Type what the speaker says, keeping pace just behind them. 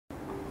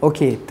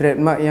Okay,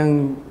 trademark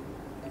yang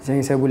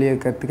saya boleh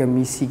katakan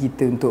misi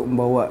kita untuk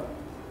membawa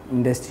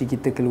industri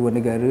kita ke luar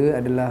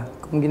negara adalah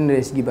kemungkinan dari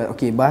segi bahasa.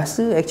 Okay,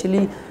 bahasa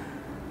actually,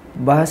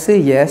 bahasa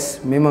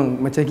yes, memang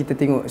macam kita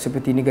tengok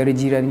seperti negara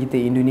jiran kita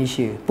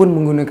Indonesia pun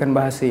menggunakan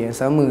bahasa yang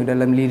sama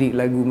dalam lirik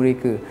lagu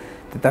mereka.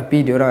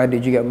 Tetapi diorang ada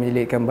juga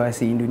menyelitkan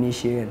bahasa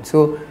Indonesia kan.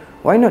 So,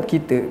 why not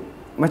kita,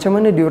 macam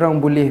mana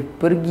diorang boleh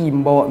pergi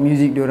membawa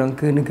muzik diorang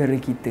ke negara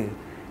kita,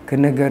 ke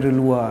negara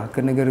luar,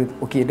 ke negara,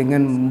 okey,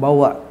 dengan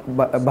membawa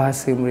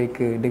bahasa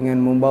mereka, dengan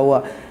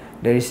membawa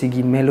dari segi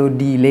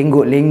melodi,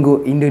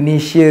 lenggok-lenggok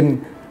Indonesian.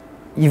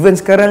 Even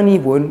sekarang ni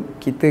pun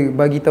kita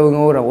bagi tahu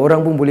dengan orang, orang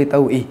pun boleh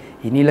tahu,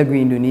 ini lagu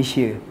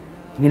Indonesia,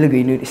 ini lagu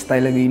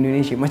style lagu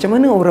Indonesia. Macam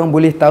mana orang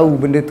boleh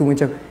tahu benda tu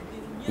macam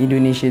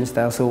Indonesian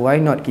style? So why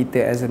not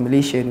kita as a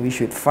Malaysian, we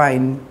should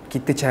find,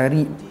 kita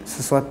cari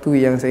sesuatu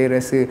yang saya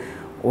rasa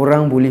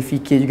orang boleh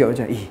fikir juga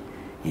macam,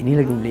 ini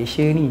lagu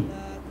Malaysia ni,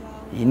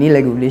 ini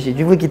lagu Malaysia,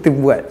 cuba kita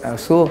buat.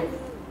 So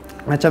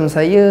macam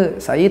saya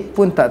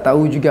pun tak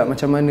tahu juga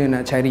macam mana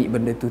nak cari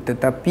benda tu.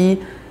 Tetapi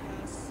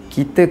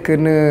kita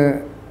kena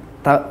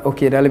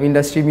okey, dalam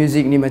industri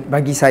muzik ni,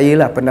 bagi saya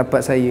lah,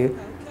 pendapat saya,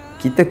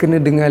 kita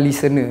kena dengar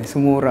listener,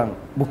 semua orang.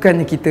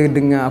 Bukannya kita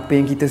dengar apa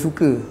yang kita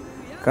suka.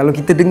 Kalau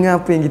kita dengar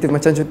apa yang kita,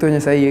 macam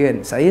contohnya saya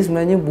kan, saya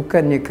sebenarnya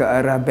bukannya ke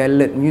arah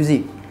ballad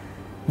music.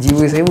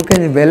 Jiwa saya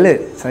bukannya ballad.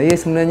 Saya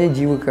sebenarnya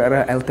jiwa ke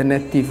arah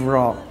alternative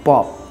rock,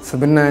 pop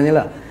sebenarnya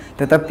lah.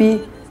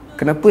 Tetapi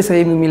kenapa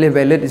saya memilih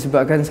ballad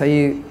disebabkan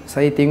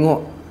saya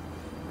tengok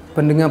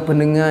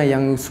pendengar-pendengar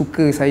yang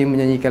suka saya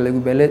menyanyikan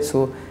lagu ballad.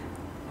 So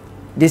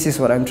this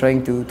is what I'm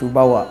trying to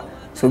bawa.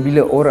 So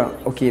bila orang,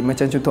 okey,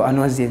 macam contoh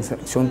Anwar Zain,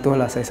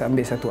 contohlah saya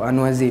ambil satu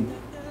Anwar Zain.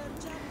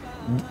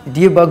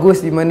 Dia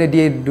bagus di mana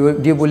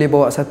dia boleh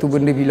bawa satu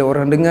benda, bila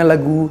orang dengar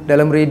lagu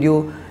dalam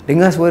radio,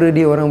 dengar suara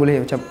dia, orang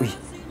boleh macam,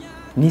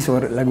 ni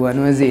suara lagu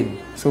Anwar Zain.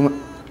 So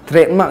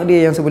trademark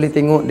dia yang saya boleh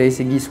tengok dari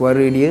segi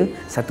suara dia,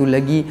 satu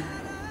lagi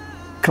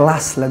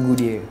kelas lagu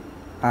dia.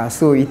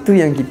 So itu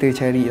yang kita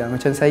cari lah.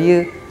 Macam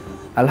saya,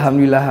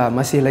 alhamdulillah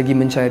masih lagi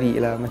mencari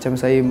lah. Macam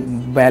saya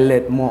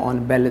ballad, more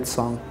on ballad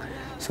song.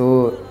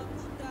 So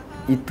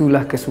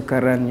itulah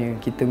kesukarannya,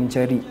 kita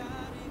mencari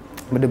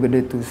benda-benda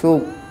tu.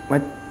 So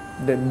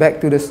back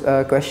to the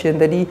question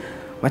tadi,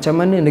 macam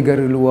mana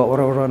negara luar,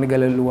 orang-orang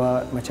negara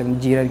luar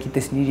macam jiran kita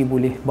sendiri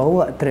boleh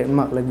bawa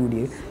trademark lagu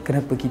dia,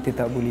 kenapa kita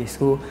tak boleh?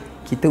 So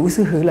kita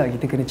usahalah,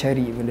 kita kena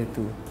cari benda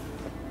tu.